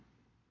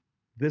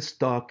This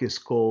talk is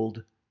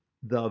called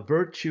The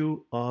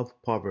Virtue of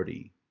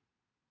Poverty.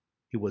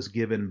 It was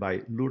given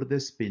by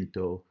Lourdes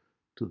Pinto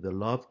to the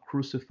Love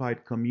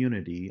Crucified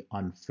community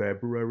on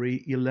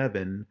February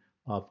 11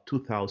 of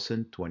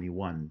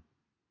 2021.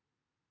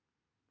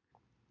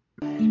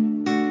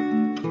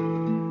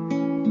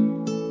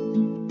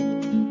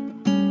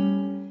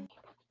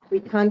 We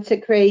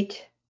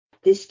consecrate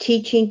this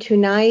teaching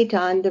tonight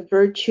on the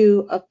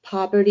virtue of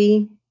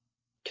poverty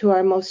to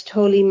our most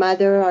holy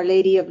mother, Our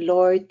Lady of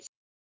Lourdes,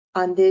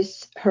 on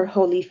this, her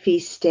holy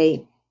feast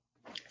day.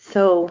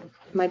 So,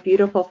 my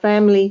beautiful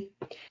family,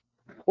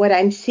 what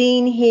I'm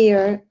seeing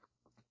here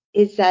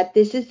is that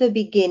this is the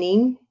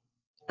beginning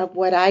of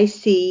what I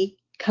see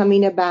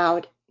coming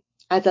about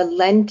as a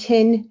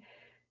Lenten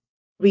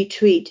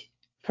retreat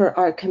for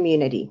our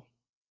community.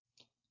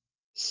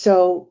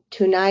 So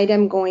tonight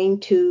I'm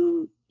going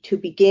to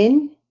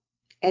begin,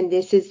 and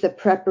this is the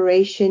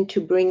preparation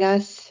to bring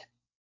us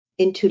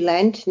into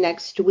Lent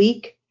next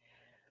week.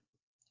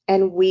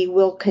 And we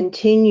will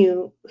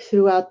continue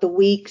throughout the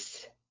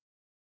weeks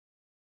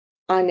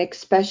on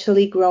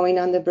especially growing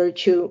on the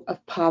virtue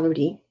of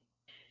poverty.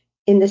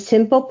 In the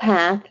Simple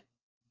Path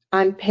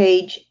on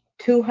page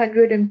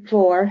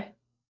 204,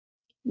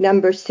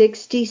 number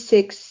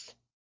 66,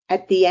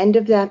 at the end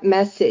of that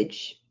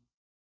message,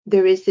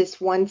 there is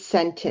this one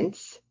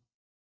sentence.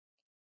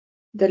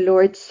 The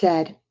Lord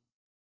said,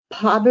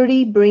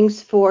 "Poverty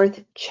brings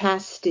forth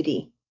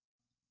chastity,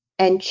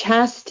 and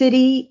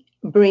chastity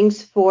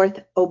brings forth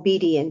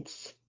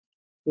obedience,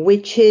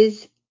 which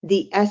is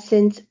the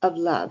essence of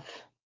love."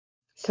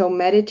 So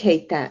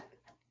meditate that.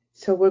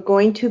 So we're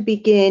going to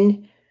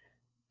begin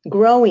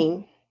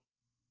growing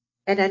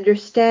and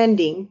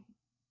understanding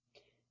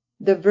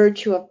the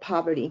virtue of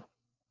poverty.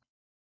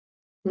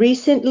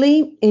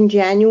 Recently, in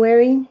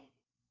January,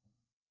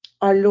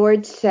 our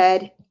Lord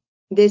said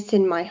this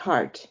in my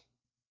heart: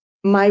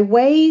 "My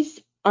ways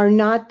are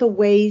not the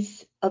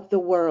ways of the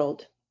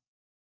world.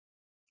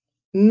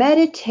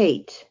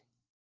 Meditate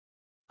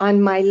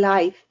on my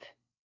life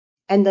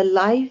and the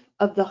life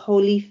of the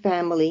Holy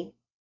Family.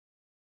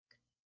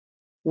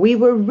 We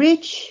were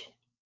rich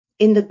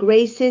in the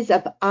graces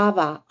of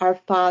Abba, our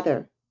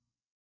Father,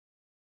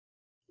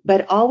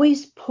 but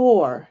always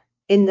poor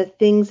in the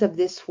things of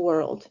this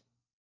world.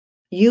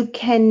 You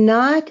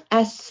cannot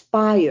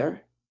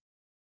aspire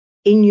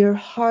in your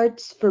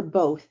hearts for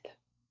both.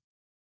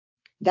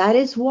 That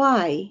is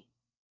why,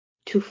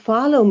 to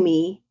follow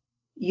me,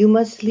 you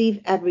must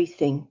leave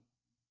everything.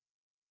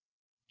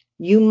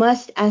 You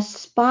must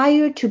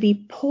aspire to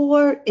be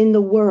poor in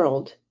the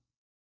world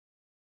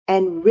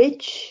and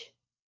rich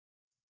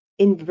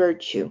in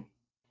virtue."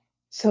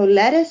 So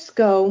let us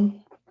go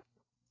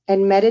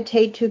and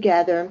meditate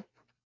together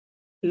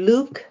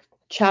Luke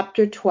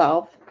chapter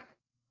 12,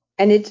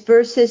 and it's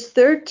verses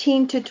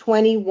 13 to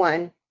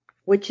 21,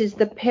 which is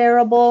the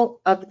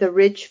parable of the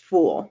rich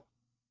fool.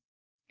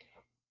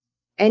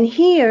 And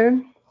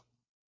here,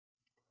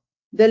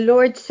 the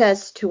Lord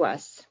says to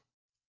us,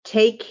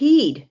 "Take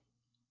heed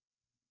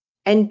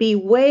and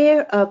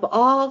beware of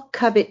all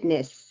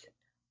covetousness,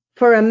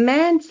 for a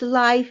man's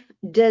life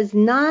does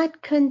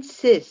not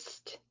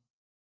consist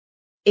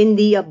in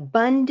the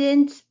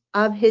abundance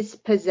of his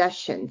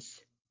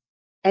possessions."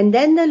 And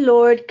then the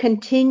Lord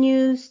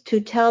continues to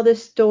tell the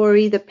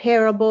story, the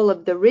parable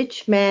of the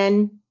rich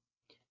man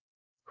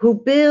who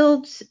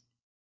builds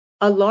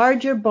a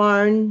larger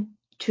barn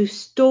to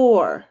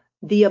store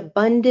the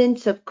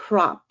abundance of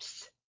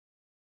crops.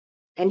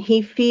 And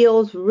he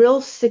feels real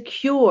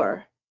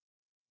secure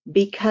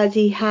because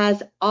he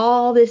has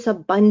all this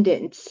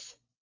abundance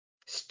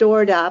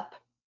stored up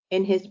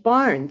in his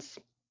barns.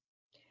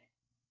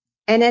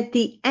 And at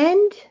the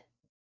end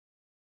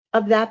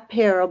of that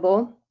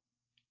parable,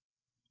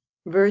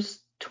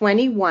 verse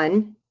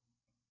 21,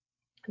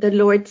 the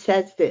Lord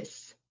says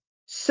this: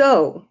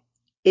 "So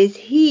is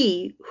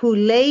he who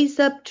lays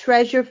up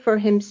treasure for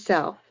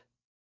himself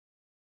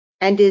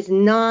and is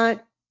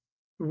not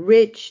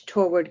rich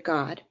toward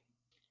God."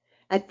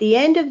 At the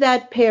end of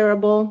that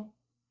parable,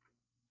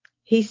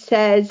 he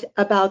says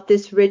about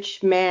this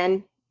rich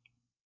man,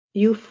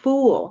 "You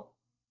fool,"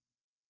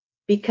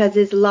 because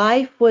his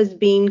life was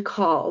being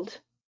called.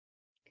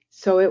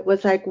 So it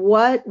was like,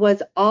 what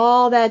was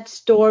all that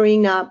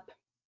storing up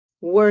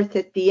worth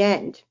at the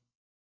end?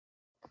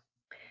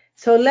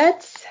 So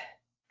let's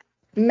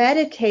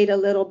meditate a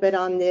little bit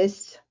on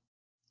this,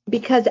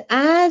 because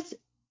as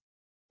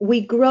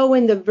we grow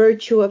in the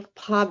virtue of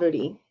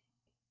poverty,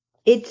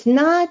 it's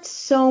not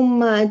so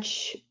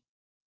much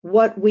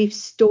what we've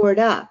stored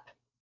up,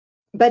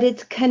 but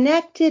it's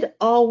connected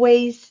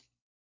always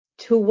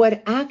to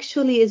what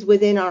actually is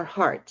within our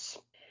hearts.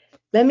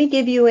 Let me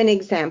give you an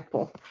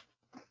example.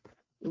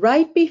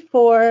 Right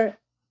before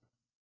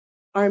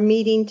our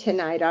meeting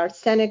tonight, our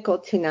cenacle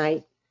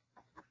tonight,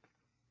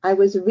 I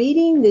was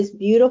reading this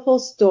beautiful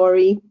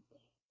story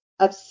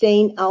of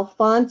Saint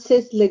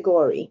Alphonsus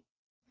Liguori.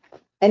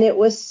 And it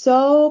was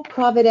so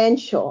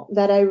providential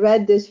that I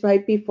read this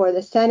right before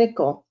the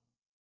cenacle.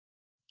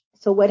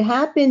 So what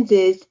happens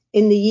is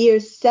in the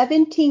years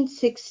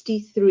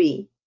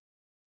 1763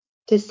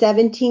 to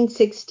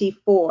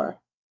 1764,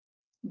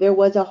 there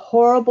was a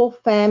horrible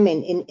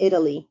famine in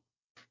Italy.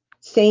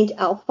 Saint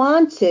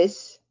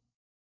Alphonsus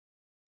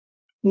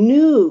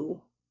knew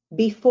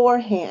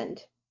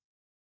beforehand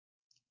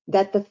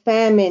that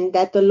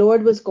the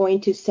Lord was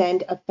going to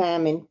send a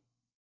famine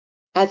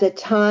as a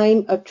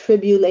time of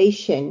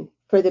tribulation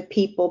for the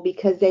people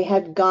because they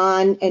had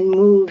gone and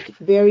moved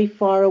very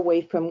far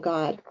away from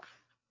God.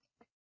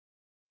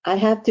 I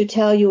have to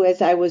tell you,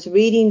 as I was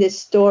reading this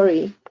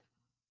story,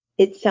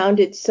 it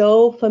sounded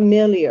so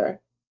familiar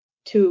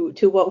to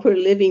what we're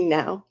living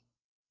now.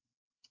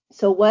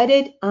 So what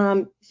did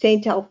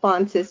Saint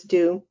Alphonsus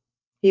do?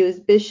 He was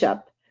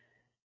bishop.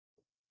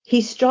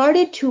 He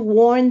started to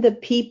warn the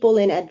people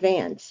in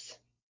advance,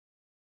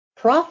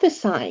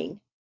 prophesying.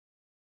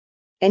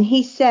 And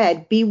he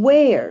said,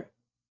 "Beware,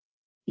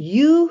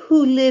 you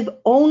who live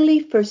only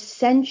for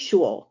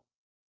sensual,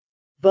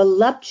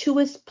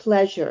 voluptuous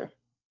pleasure.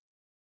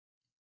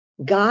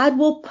 God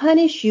will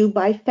punish you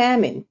by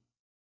famine."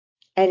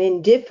 And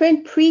in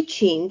different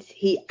preachings,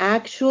 he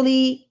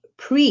actually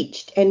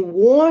preached and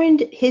warned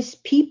his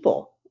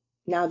people.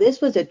 Now,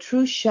 this was a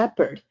true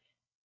shepherd,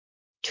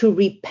 to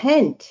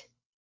repent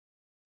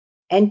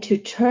and to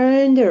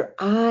turn their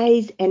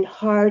eyes and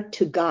heart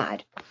to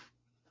God.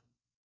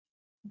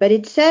 But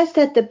it says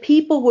that the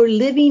people were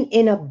living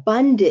in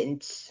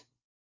abundance,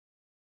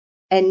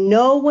 and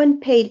no one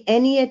paid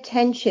any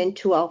attention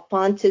to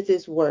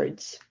Alphonsus's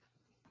words.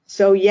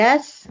 So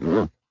yes,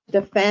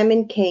 the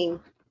famine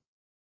came.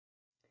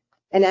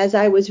 And as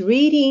I was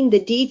reading the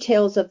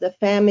details of the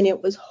famine,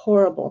 it was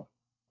horrible.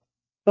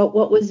 But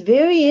what was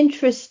very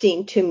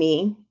interesting to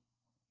me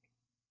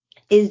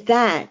is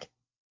that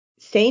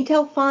Saint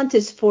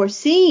Alphonsus,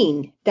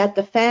 foreseeing that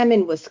the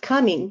famine was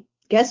coming,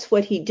 guess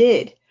what he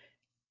did?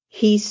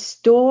 He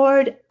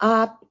stored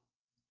up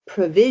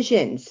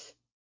provisions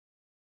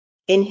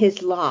in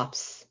his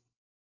lofts.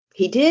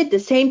 He did the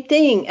same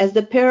thing as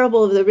the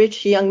parable of the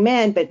rich young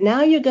man, but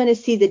now you're going to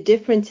see the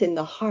difference in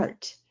the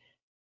heart.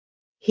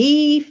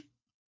 He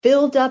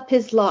filled up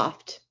his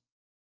loft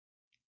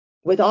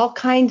with all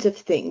kinds of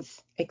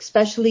things,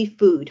 especially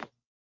food.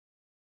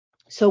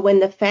 So when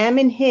the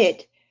famine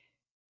hit,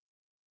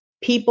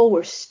 people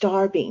were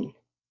starving.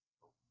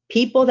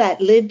 People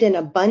that lived in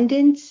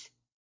abundance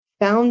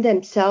found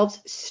themselves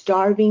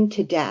starving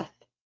to death.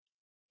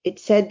 It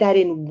said that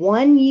in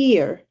 1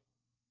 year,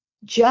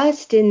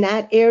 just in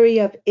that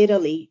area of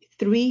Italy,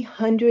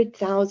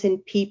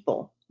 300,000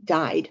 people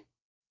died.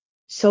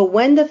 So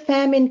when the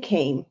famine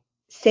came,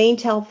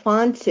 Saint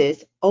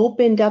Alphonsus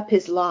opened up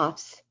his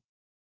lofts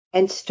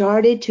and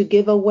started to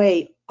give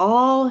away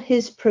all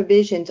his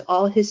provisions,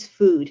 all his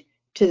food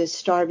to the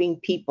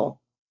starving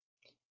people.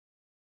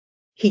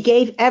 He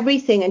gave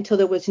everything until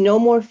there was no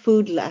more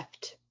food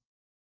left.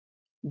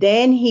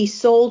 Then he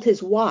sold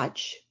his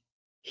watch.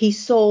 He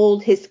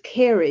sold his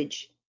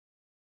carriage.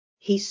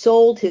 He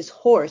sold his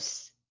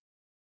horse.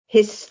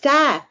 His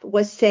staff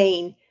was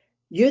saying,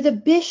 "You're the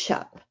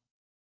bishop.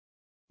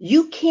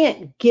 You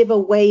can't give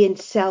away and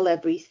sell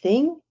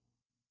everything.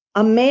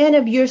 A man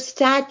of your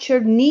stature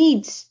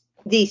needs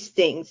these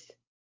things."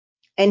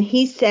 And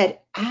he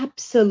said,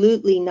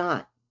 "Absolutely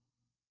not."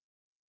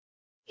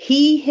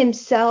 He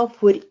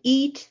himself would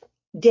eat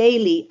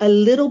daily a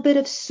little bit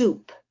of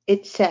soup,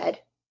 it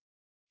said,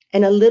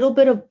 and a little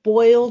bit of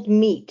boiled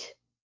meat,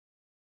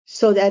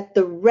 so that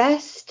the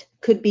rest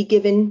could be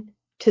given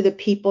to the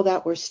people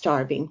that were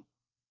starving.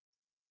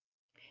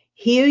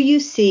 Here you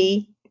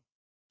see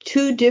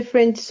two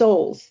different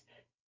souls.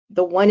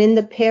 The one in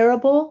the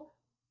parable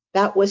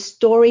that was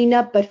storing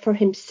up, but for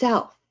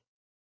himself.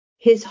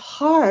 His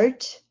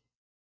heart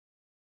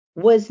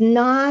did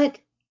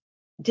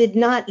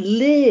not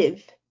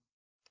live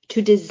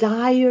to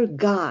desire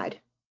God.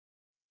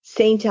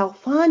 Saint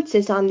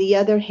Alphonsus, on the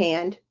other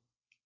hand,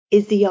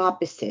 is the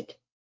opposite.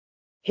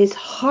 His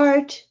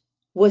heart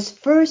was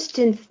first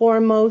and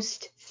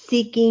foremost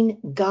seeking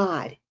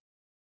God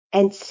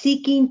and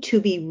seeking to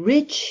be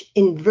rich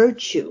in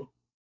virtue.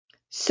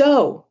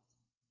 So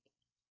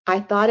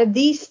I thought of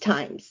these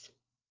times.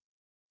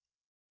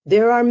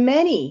 There are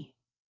many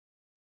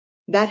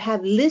that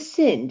have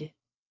listened,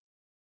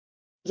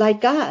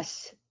 like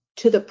us,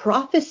 to the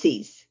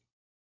prophecies,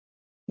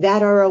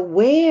 that are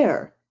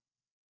aware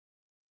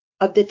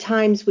of the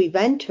times we've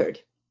entered,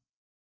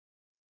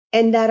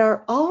 and that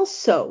are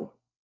also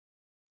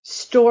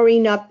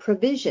storing up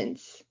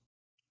provisions.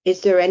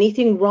 Is there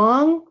anything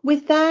wrong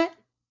with that?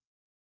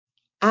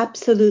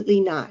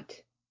 Absolutely not.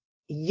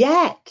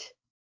 Yet,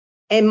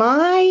 am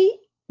I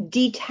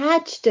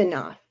detached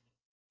enough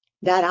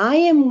that I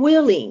am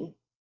willing,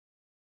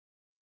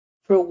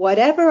 for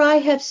whatever I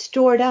have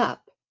stored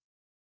up,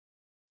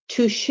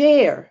 to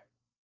share,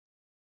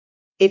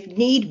 if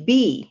need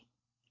be,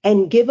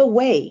 and give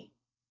away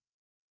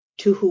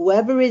to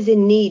whoever is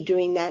in need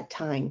during that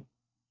time?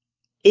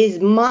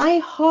 Is my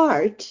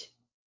heart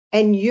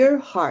and your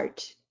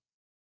heart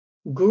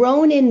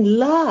grown in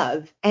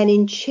love and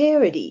in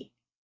charity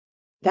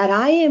that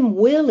I am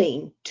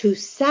willing to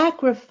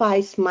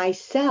sacrifice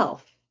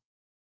myself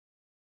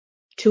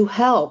to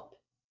help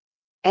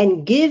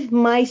and give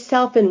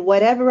myself and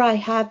whatever I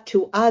have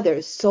to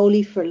others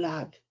solely for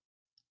love.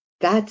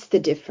 That's the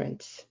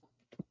difference.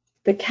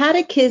 The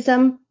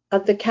Catechism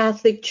of the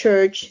Catholic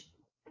Church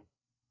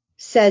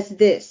says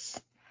this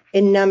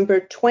in number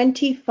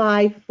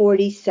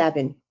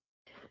 2547.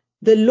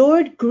 The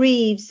Lord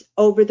grieves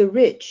over the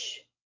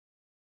rich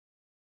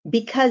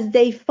because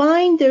they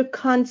find their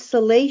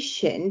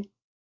consolation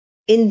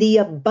in the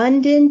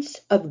abundance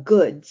of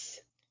goods.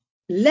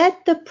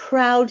 Let the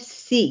proud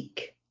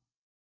seek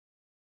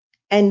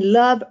and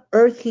love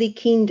earthly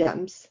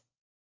kingdoms,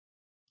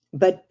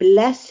 but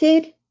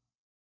blessed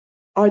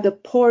are the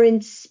poor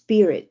in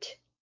spirit,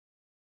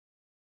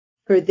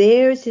 for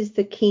theirs is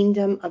the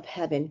kingdom of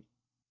heaven.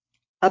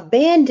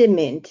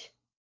 Abandonment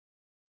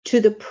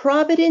to the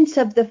providence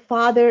of the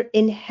Father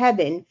in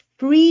heaven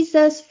frees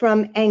us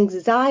from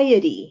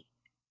anxiety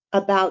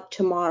about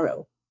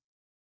tomorrow.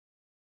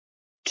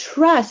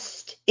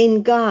 Trust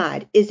in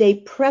God is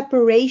a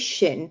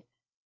preparation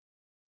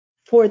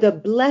for the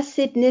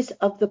blessedness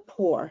of the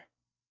poor.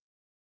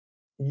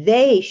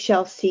 They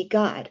shall see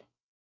God.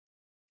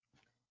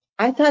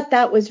 I thought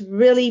that was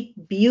really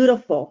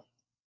beautiful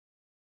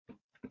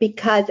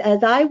because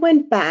as I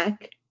went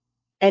back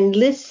and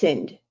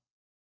listened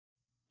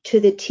to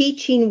the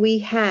teaching we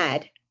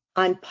had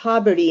on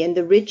poverty and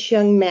the rich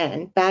young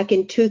man back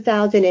in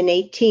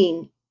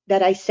 2018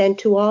 that I sent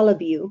to all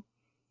of you,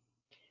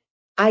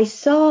 I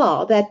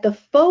saw that the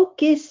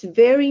focus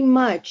very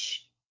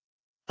much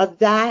of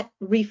that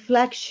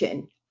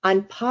reflection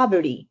on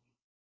poverty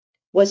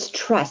was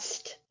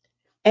trust.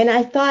 And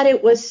I thought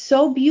it was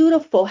so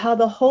beautiful how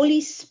the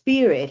Holy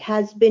Spirit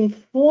has been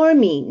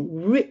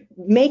forming,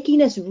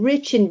 making us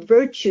rich in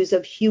virtues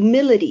of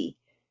humility,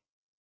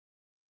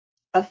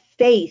 of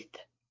faith,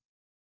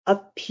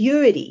 of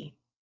purity.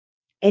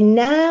 And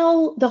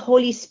now the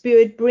Holy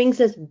Spirit brings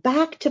us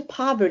back to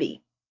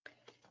poverty.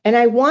 And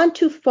I want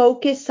to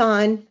focus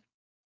on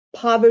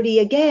poverty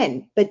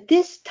again, but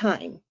this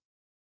time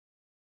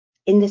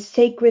in the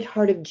Sacred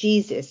Heart of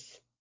Jesus,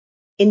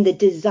 in the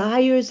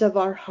desires of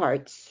our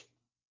hearts.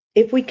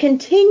 If we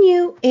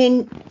continue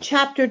in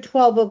chapter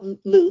 12 of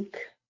Luke,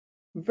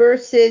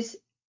 verses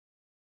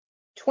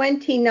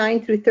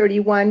 29 through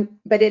 31,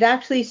 but it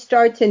actually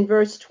starts in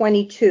verse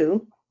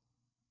 22,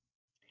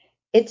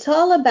 it's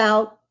all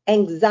about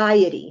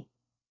anxiety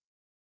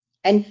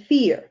and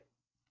fear.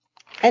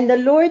 And the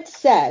Lord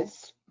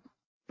says,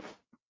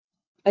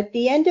 at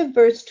the end of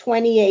verse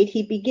 28,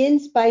 he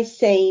begins by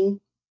saying,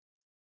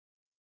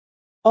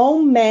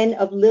 O men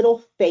of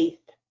little faith,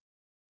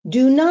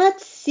 do not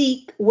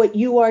seek what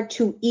you are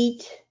to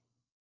eat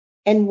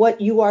and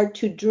what you are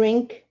to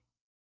drink,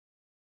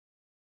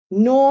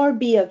 nor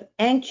be of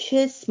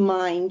anxious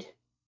mind.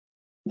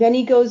 Then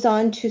he goes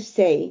on to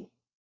say,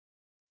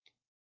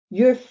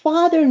 your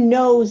Father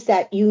knows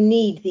that you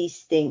need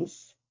these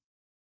things.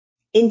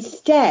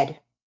 Instead,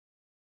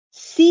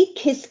 seek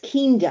his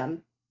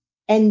kingdom,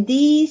 and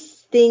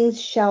these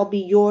things shall be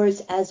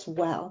yours as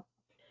well.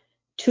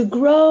 To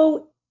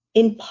grow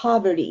in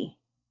poverty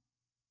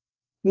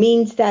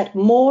means that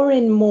more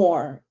and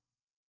more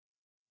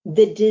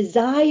the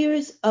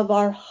desires of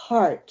our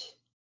heart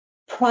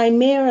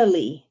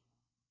primarily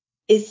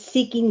is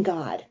seeking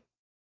God,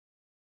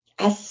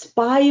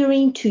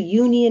 aspiring to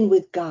union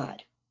with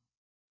God,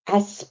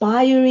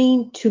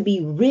 aspiring to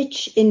be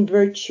rich in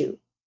virtue,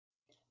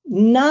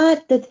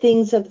 not the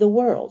things of the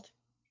world.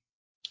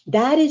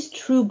 That is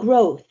true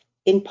growth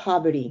in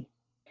poverty.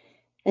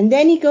 And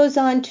then he goes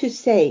on to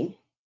say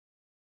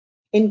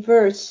in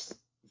verse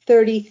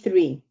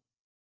 33,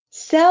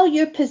 sell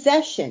your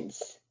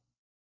possessions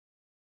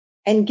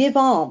and give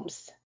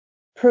alms.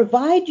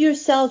 Provide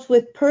yourselves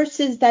with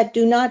purses that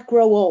do not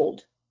grow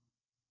old,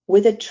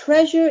 with a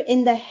treasure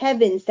in the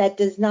heavens that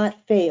does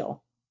not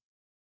fail,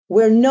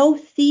 where no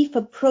thief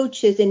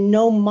approaches and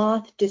no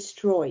moth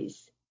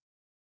destroys.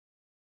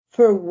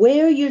 For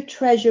where your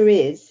treasure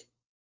is,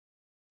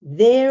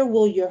 there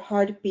will your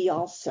heart be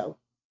also.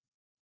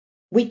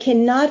 We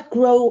cannot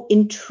grow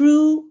in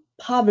true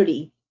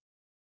poverty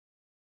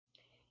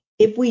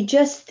if we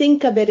just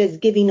think of it as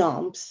giving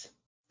alms.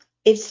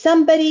 If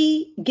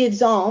somebody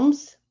gives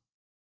alms,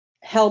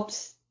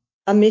 helps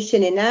a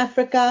mission in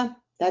Africa,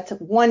 that's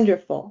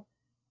wonderful.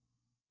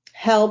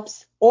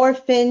 Helps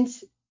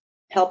orphans,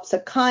 helps a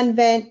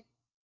convent,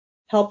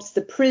 helps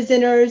the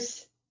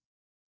prisoners.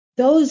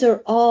 Those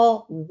are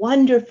all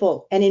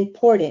wonderful and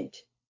important.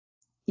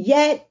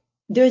 Yet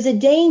there's a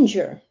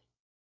danger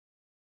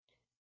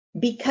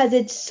because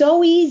it's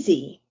so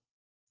easy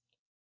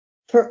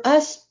for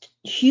us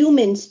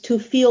humans to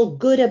feel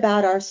good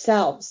about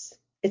ourselves.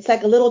 It's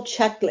like a little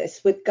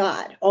checklist with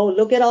God. Oh,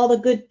 look at all the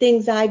good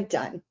things I've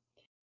done.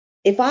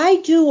 If I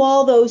do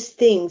all those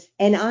things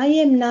and I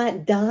am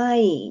not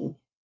dying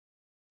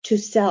to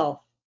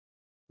self,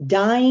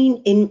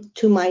 dying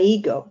into my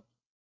ego,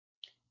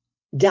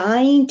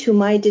 dying to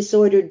my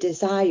disordered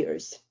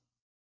desires,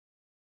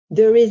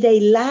 there is a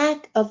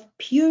lack of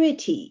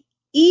purity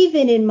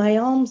even in my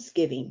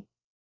almsgiving,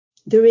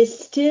 there is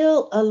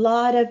still a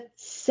lot of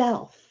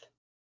self.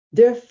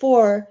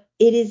 Therefore,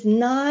 it is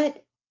not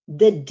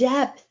the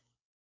depth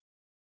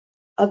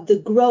of the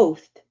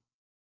growth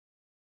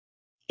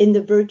in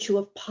the virtue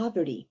of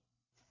poverty.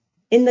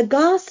 In the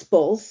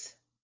Gospels,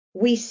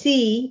 we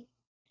see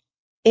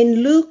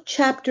in Luke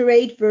chapter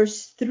 8,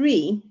 verse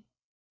 3,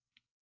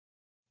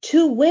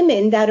 two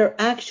women that are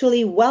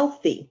actually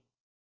wealthy.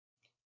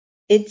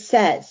 It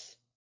says,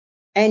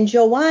 and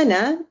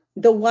Joanna,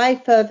 the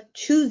wife of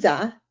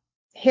Chuza,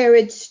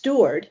 Herod's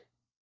steward,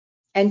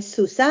 and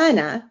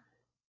Susanna,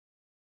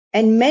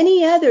 and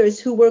many others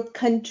who were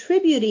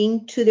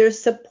contributing to their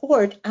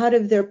support out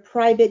of their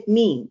private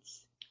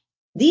means.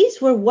 These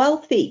were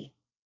wealthy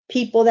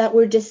people that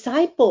were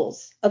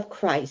disciples of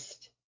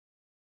Christ.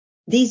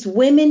 These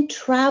women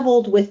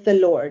traveled with the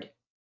Lord.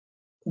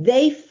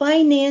 They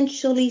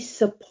financially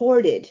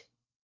supported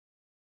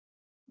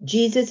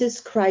Jesus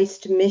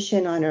Christ's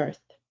mission on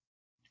earth.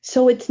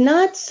 So it's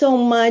not so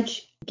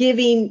much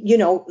giving,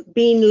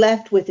 being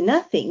left with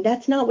nothing.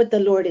 That's not what the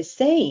Lord is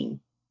saying.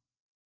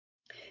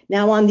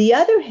 Now, on the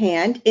other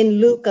hand,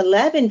 in Luke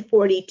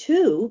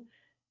 11:42,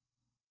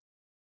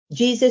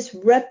 Jesus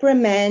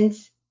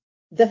reprimands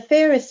the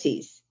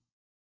Pharisees.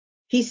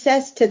 He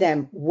says to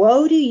them,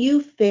 woe to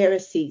you,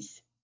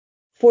 Pharisees,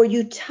 for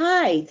you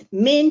tithe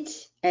mint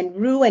and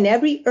rue and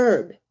every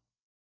herb,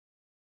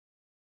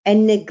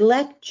 and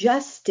neglect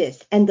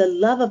justice and the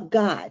love of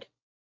God.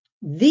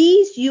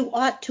 These you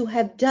ought to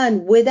have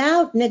done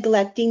without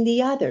neglecting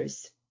the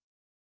others.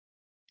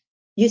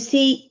 You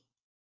see,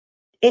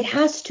 it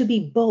has to be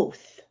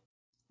both.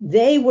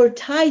 They were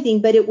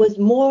tithing, but it was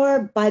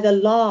more by the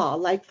law,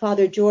 like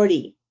Father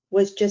Jordi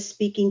was just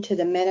speaking to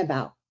the men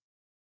about.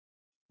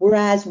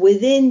 Whereas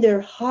within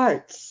their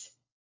hearts,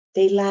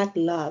 they lacked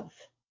love.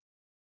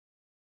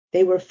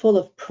 They were full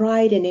of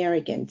pride and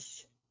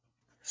arrogance.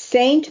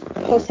 Saint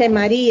Jose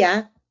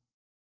Maria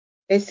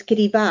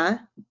Escrivá,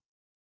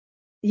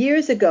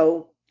 years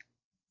ago,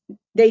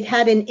 they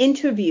had an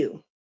interview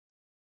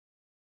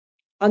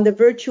on the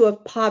virtue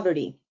of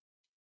poverty.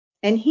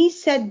 And he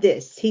said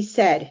this, he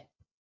said,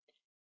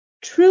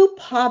 true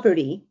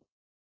poverty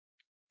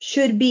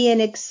should be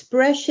an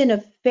expression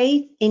of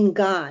faith in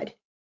God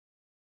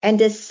and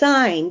a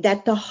sign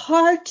that the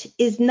heart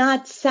is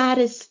not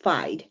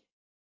satisfied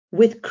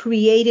with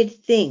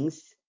created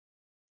things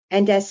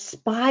and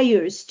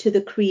aspires to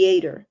the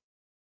Creator,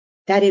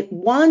 that it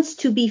wants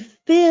to be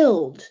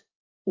filled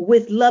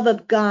with love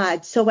of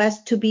God so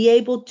as to be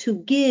able to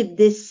give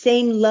this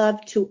same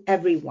love to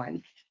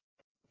everyone.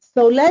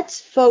 So let's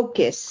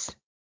focus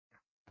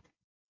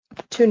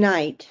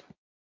tonight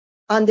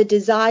on the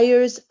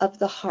desires of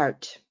the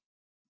heart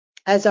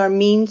as our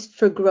means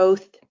for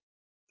growth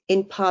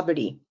in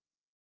poverty.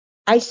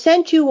 I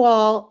sent you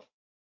all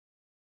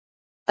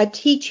a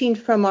teaching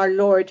from our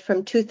Lord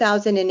from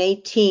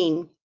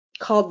 2018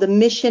 called The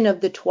Mission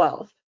of the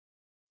 12.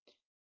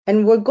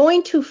 And we're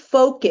going to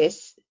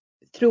focus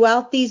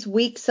throughout these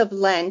weeks of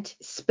Lent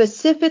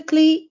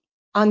specifically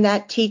on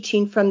that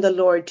teaching from the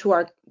Lord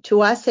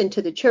to us and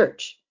to the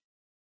church.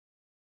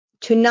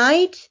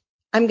 Tonight,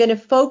 I'm going to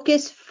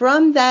focus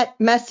from that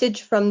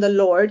message from the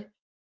Lord.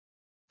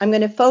 I'm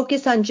going to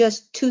focus on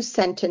just two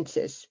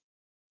sentences.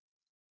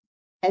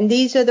 And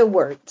these are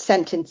the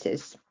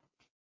sentences.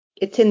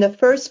 It's in the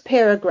first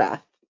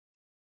paragraph.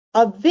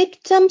 A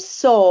victim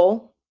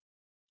soul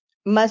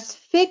must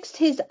fix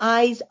his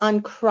eyes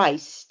on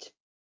Christ,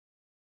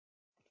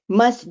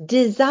 must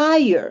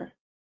desire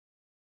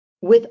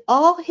with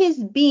all his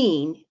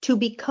being to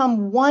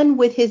become one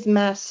with his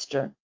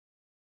master,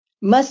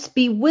 must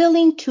be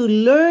willing to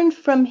learn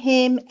from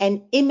him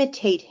and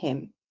imitate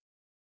him.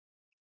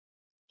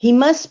 He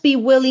must be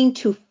willing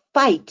to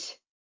fight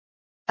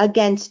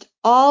against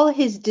all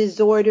his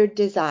disordered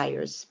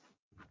desires.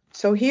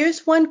 So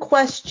here's one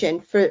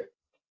question for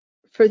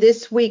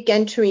this week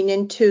entering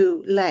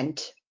into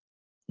Lent.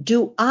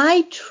 Do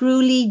I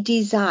truly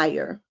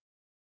desire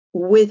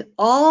with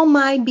all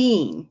my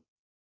being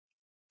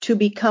to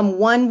become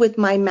one with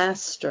my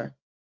master,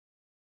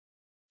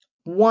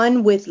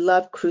 one with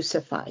love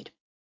crucified?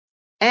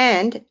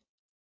 And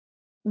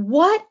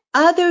what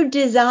other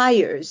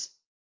desires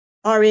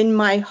are in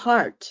my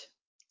heart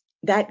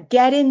that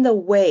get in the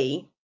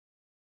way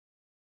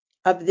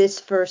of this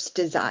first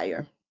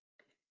desire?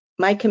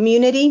 My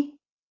community,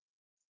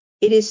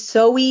 it is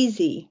so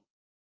easy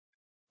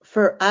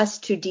for us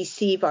to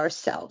deceive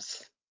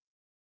ourselves.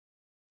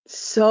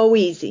 So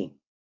easy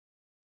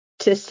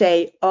to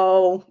say,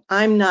 oh,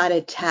 I'm not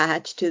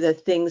attached to the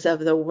things of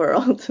the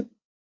world.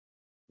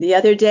 The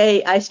other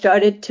day, I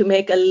started to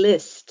make a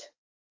list.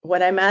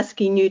 What I'm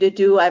asking you to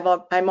do,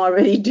 I'm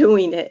already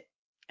doing it.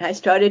 I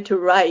started to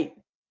write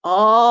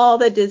all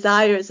the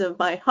desires of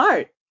my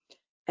heart.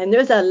 And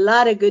there's a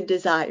lot of good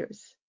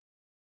desires.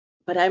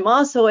 But I'm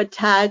also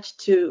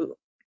attached to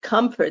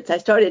comforts. I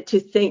started to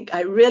think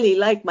I really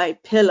like my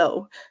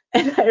pillow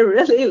and I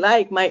really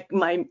like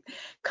my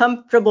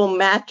comfortable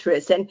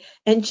mattress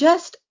and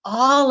just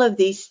all of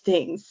these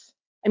things.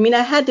 I mean,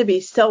 I had to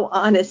be so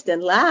honest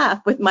and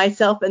laugh with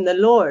myself and the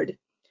Lord.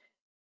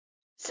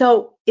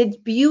 So it's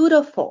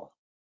beautiful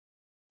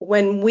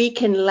when we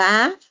can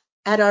laugh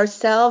at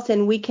ourselves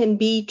and we can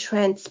be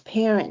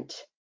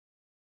transparent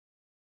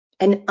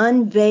and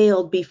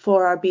unveiled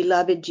before our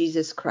beloved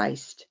Jesus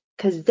Christ,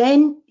 because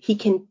then he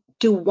can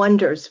do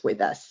wonders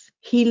with us.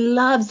 He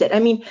loves it. I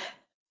mean,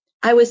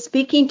 I was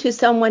speaking to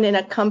someone in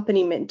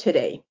accompaniment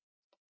today,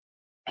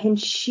 and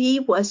she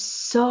was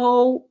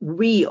so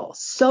real,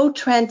 so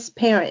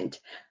transparent.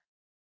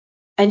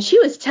 And she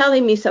was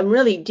telling me some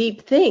really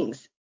deep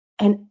things.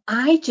 And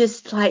I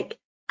just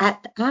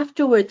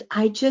afterwards,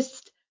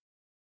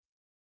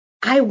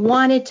 I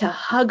wanted to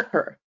hug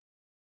her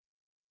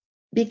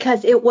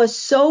because it was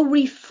so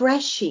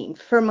refreshing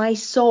for my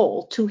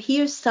soul to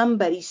hear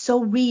somebody so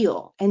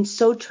real and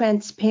so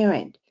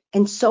transparent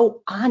and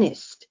so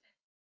honest.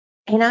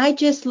 And I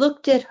just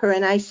looked at her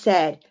and I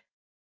said,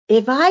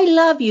 if I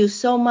love you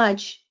so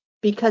much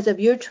because of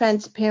your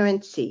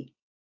transparency,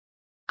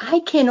 I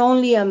can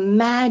only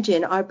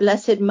imagine our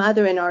Blessed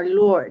Mother and our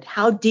Lord,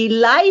 how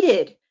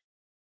delighted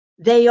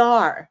they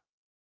are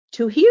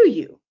to hear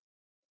you.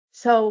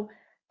 So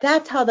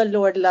that's how the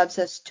Lord loves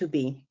us to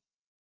be.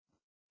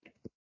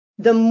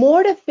 The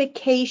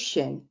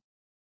mortification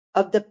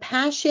of the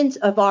passions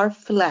of our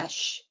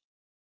flesh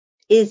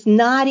is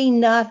not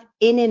enough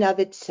in and of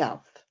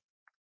itself.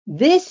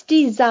 This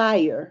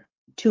desire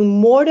to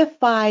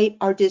mortify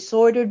our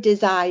disordered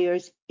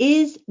desires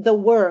is the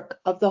work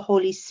of the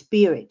Holy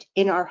Spirit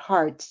in our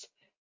hearts,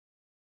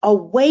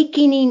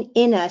 awakening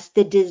in us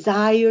the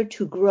desire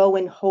to grow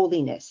in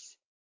holiness,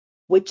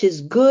 which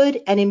is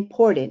good and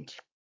important,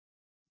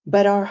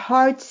 but our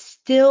hearts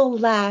still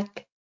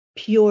lack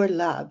pure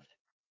love.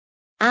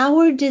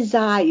 Our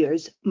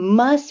desires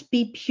must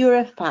be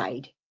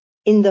purified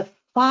in the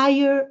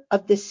fire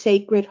of the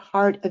Sacred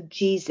Heart of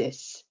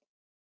Jesus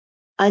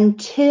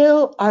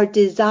until our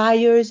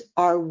desires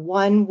are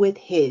one with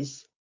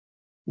his,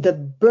 the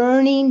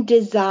burning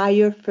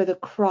desire for the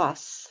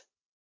cross,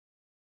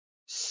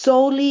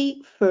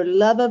 solely for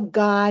love of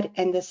God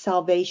and the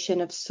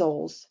salvation of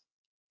souls.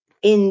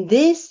 In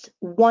this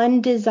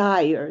one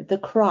desire, the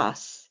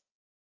cross,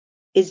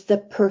 is the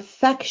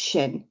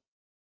perfection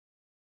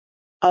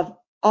of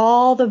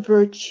all the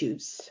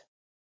virtues,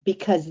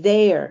 because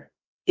there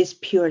is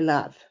pure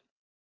love.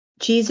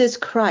 Jesus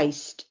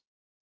Christ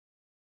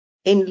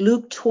in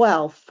Luke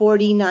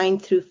 12:49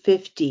 through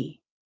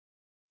 50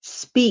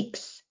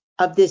 speaks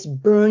of this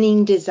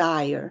burning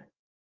desire.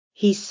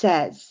 He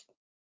says,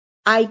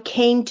 I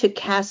came to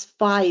cast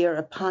fire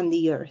upon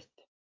the earth,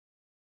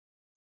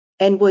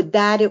 and would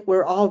that it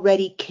were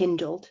already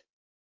kindled.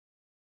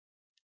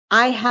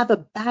 I have a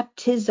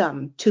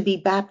baptism to be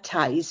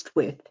baptized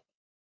with,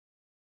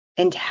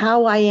 and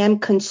how I am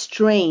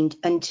constrained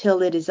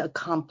until it is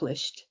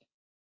accomplished.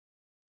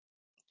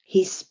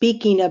 He's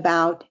speaking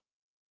about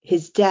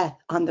his death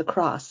on the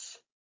cross,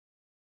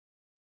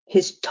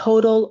 his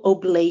total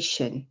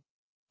oblation,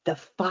 the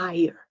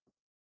fire.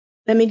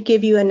 Let me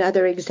give you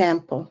another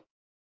example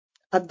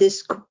of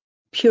this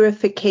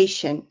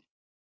purification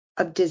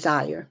of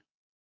desire.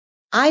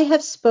 I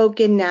have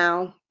spoken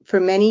now for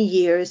many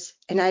years,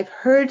 and I've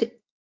heard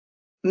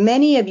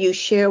many of you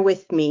share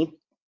with me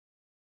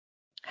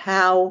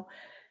how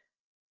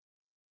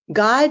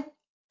God,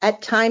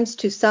 at times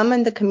to some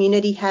in the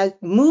community, has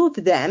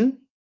moved them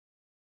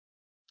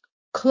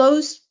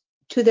close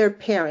to their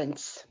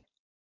parents.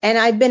 And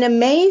I've been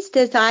amazed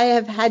as I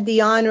have had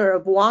the honor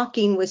of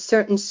walking with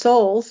certain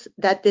souls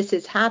that this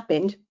has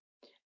happened,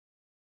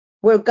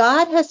 where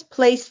God has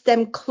placed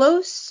them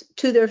close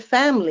to their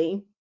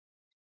family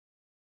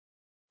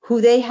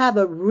who they have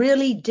a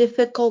really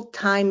difficult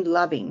time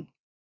loving.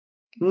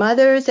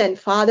 Mothers and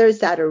fathers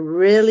that are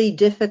really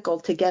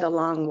difficult to get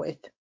along with.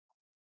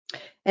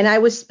 And I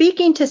was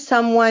speaking to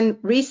someone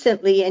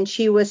recently, and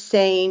she was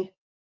saying,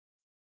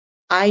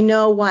 I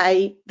know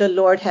why the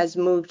Lord has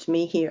moved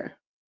me here.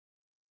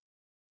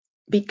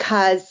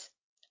 Because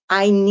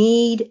I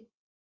need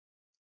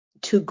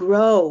to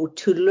grow,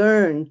 to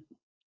learn,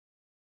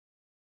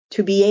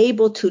 to be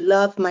able to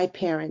love my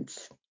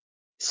parents.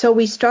 So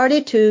we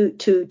started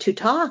to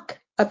talk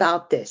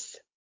about this.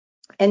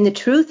 And the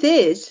truth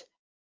is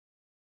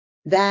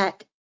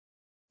that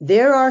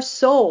there are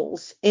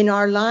souls in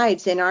our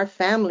lives, in our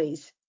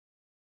families,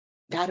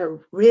 that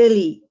are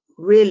really,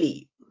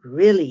 really,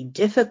 really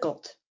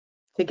difficult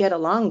to get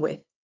along with.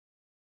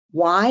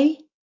 Why?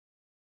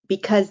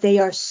 Because they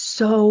are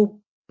so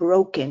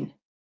broken.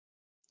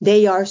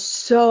 They are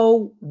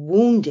so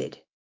wounded.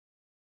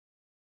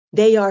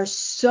 They are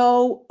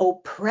so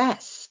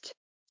oppressed.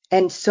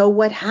 And so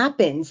what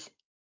happens?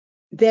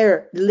 They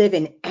live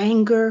in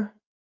anger,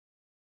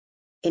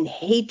 in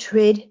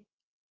hatred,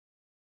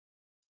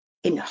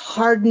 in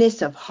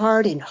hardness of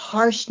heart, in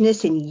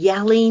harshness, in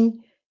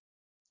yelling,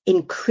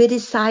 in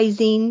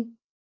criticizing,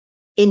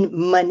 in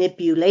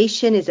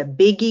manipulation is a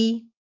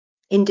biggie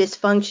in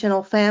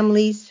dysfunctional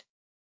families.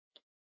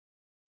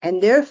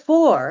 And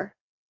therefore,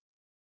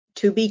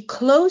 to be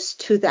close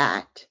to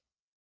that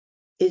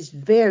is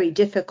very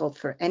difficult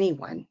for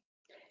anyone.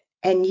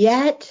 And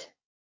yet,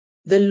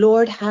 the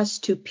Lord has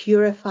to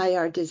purify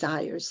our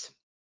desires.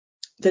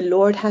 The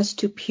Lord has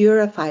to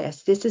purify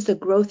us. This is a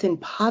growth in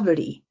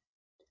poverty.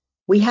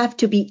 We have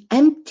to be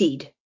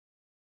emptied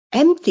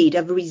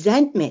of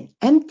resentment,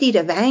 emptied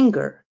of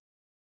anger,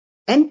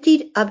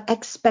 emptied of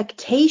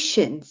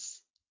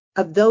expectations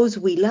of those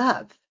we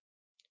love.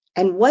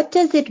 And what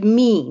does it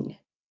mean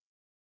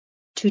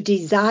to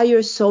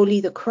desire solely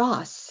the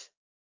cross?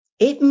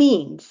 It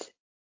means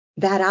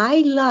that I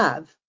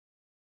love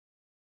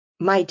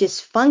my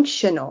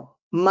dysfunctional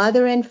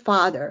mother and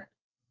father,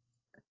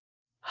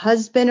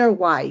 husband or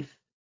wife,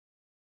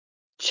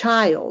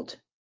 child,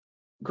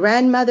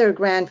 grandmother or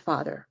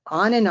grandfather,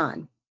 on and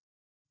on,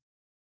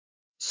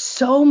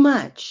 so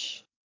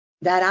much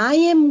that I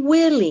am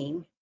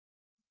willing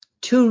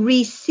to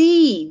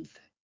receive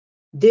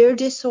their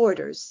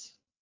disorders,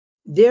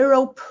 their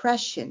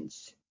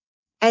oppressions,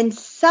 and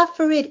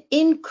suffer it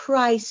in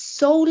Christ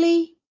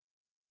solely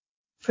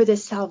for the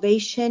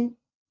salvation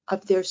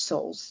of their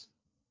souls.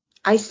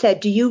 I said,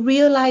 do you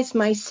realize,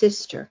 my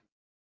sister,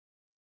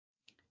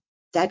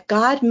 that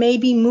God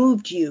maybe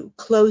moved you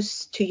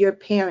close to your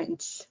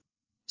parents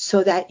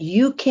so that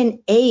you can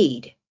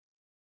aid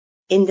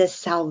in the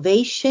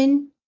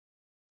salvation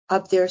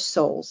of their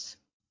souls?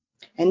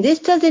 And this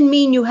doesn't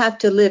mean you have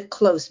to live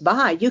close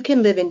by. You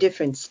can live in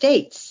different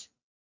states.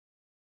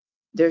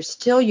 They're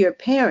still your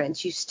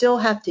parents. You still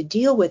have to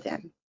deal with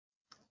them.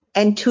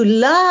 And to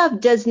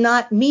love does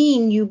not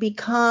mean you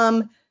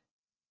become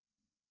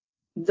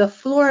the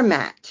floor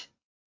mat.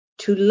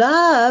 To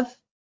love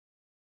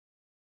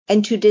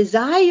and to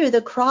desire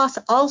the cross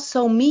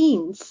also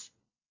means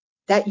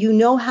that you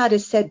know how to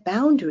set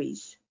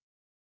boundaries,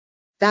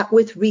 that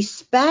with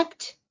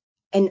respect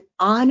and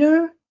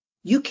honor,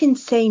 you can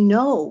say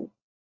no.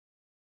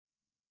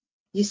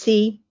 You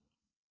see,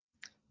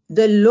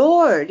 the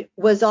Lord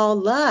was all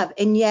love,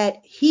 and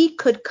yet he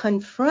could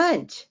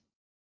confront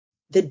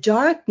the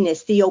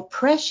darkness, the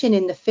oppression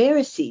in the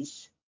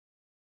Pharisees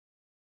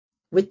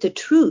with the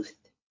truth.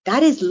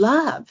 That is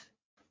love.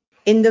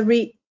 In the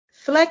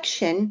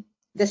reflection,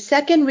 the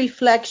second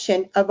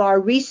reflection of our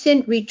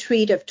recent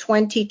retreat of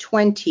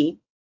 2020,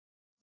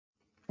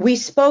 we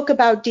spoke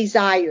about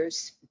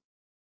desires.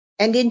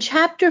 And in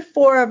chapter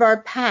 4 of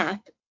our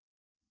path,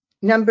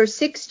 number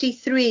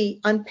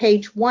 63 on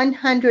page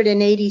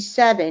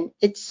 187,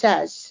 it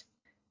says,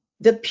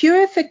 the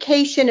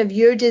purification of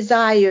your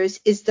desires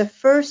is the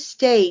first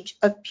stage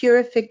of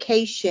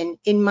purification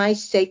in my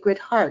sacred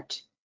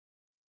heart.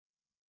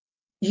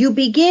 You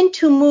begin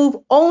to move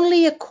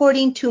only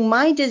according to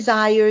my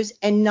desires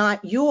and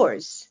not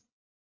yours.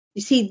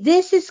 You see,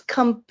 this is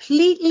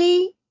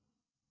completely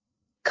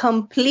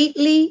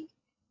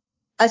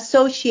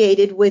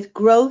associated with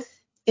growth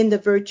in the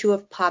virtue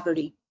of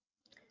poverty.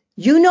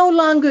 You no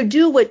longer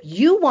do what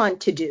you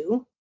want to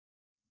do.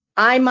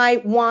 I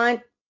might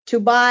want to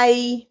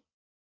buy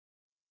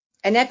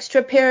an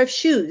extra pair of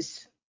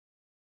shoes.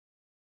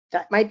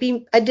 That might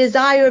be a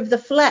desire of the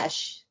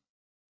flesh.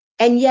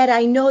 And yet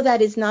I know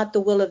that is not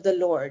the will of the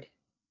Lord.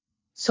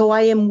 So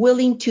I am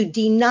willing to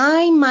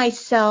deny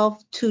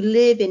myself to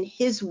live in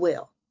his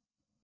will.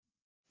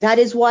 That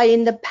is why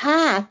in the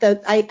path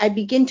I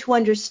begin to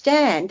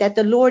understand that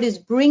the Lord is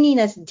bringing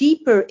us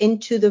deeper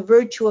into the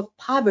virtue of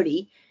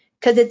poverty,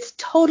 because it's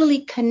totally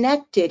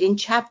connected in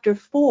chapter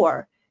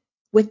 4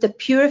 with the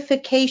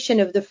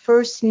purification of the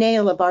first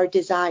nail of our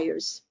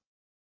desires.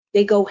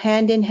 They go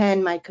hand in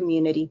hand, my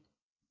community.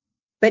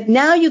 But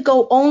now you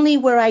go only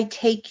where I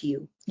take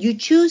you. You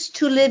choose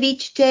to live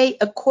each day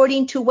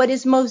according to what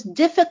is most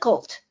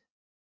difficult,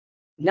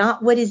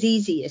 not what is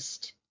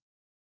easiest.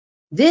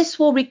 This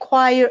will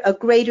require a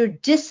greater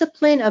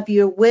discipline of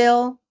your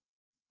will,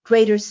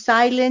 greater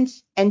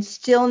silence and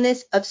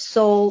stillness of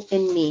soul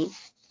in me.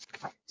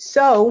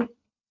 So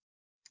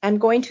I'm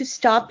going to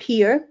stop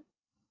here,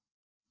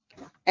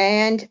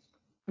 and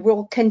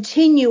we'll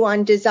continue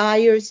on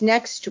desires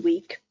next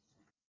week.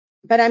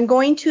 But I'm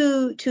going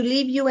to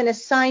leave you an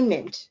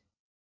assignment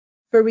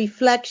for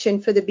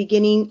reflection for the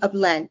beginning of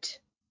Lent.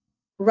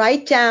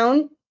 Write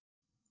down,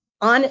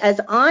 as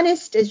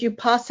honest as you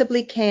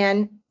possibly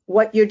can,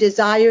 what your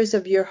desires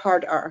of your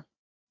heart are.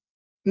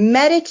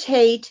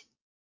 Meditate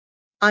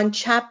on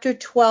chapter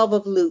 12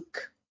 of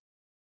Luke.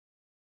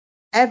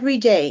 Every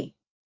day,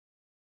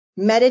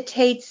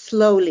 meditate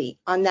slowly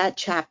on that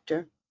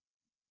chapter,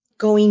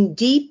 going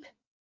deep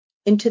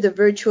into the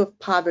virtue of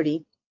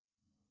poverty,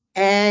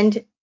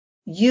 and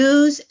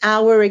use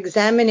our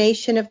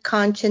examination of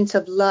conscience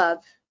of love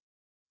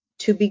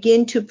to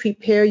begin to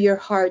prepare your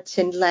hearts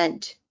in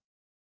Lent.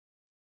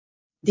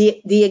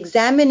 The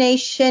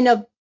examination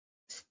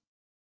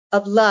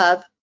of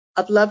love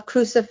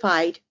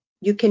crucified,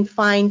 you can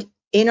find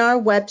in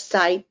our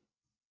website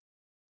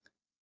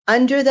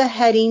under the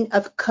heading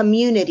of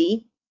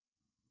community.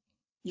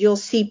 You'll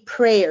see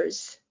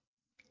prayers.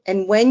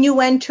 And when you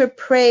enter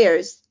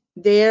prayers,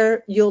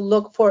 there you'll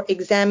look for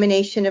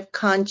examination of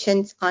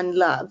conscience on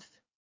love.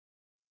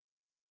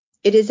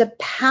 It is a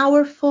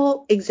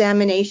powerful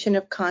examination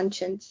of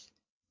conscience.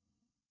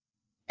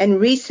 And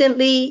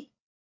recently,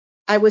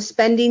 I was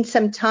spending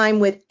some time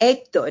with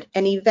Hector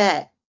and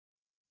Yvette.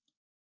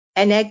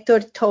 And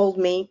Hector told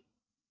me,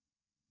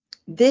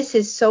 this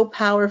is so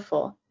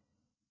powerful.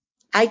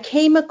 I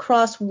came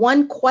across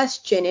one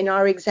question in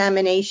our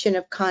examination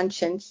of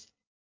conscience,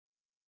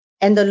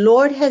 and the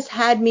Lord has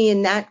had me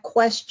in that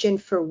question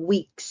for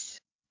weeks.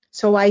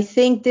 So I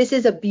think this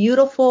is a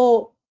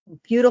beautiful,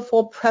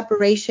 beautiful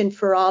preparation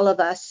for all of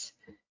us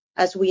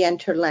as we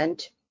enter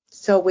Lent.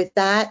 So with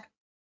that,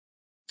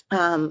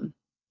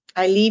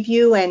 I leave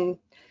you and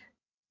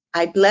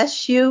I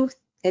bless you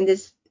in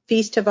this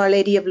feast of Our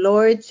Lady of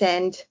Lourdes,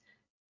 and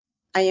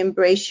I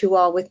embrace you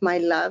all with my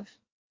love.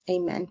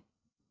 Amen.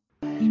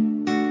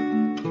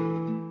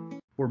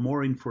 For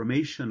more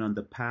information on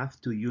the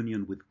path to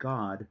union with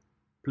God,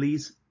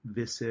 please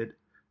visit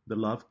the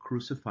Love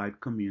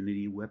Crucified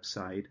Community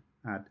website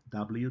at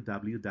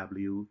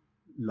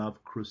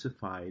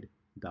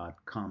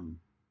www.lovecrucified.com.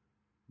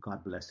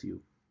 God bless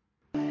you.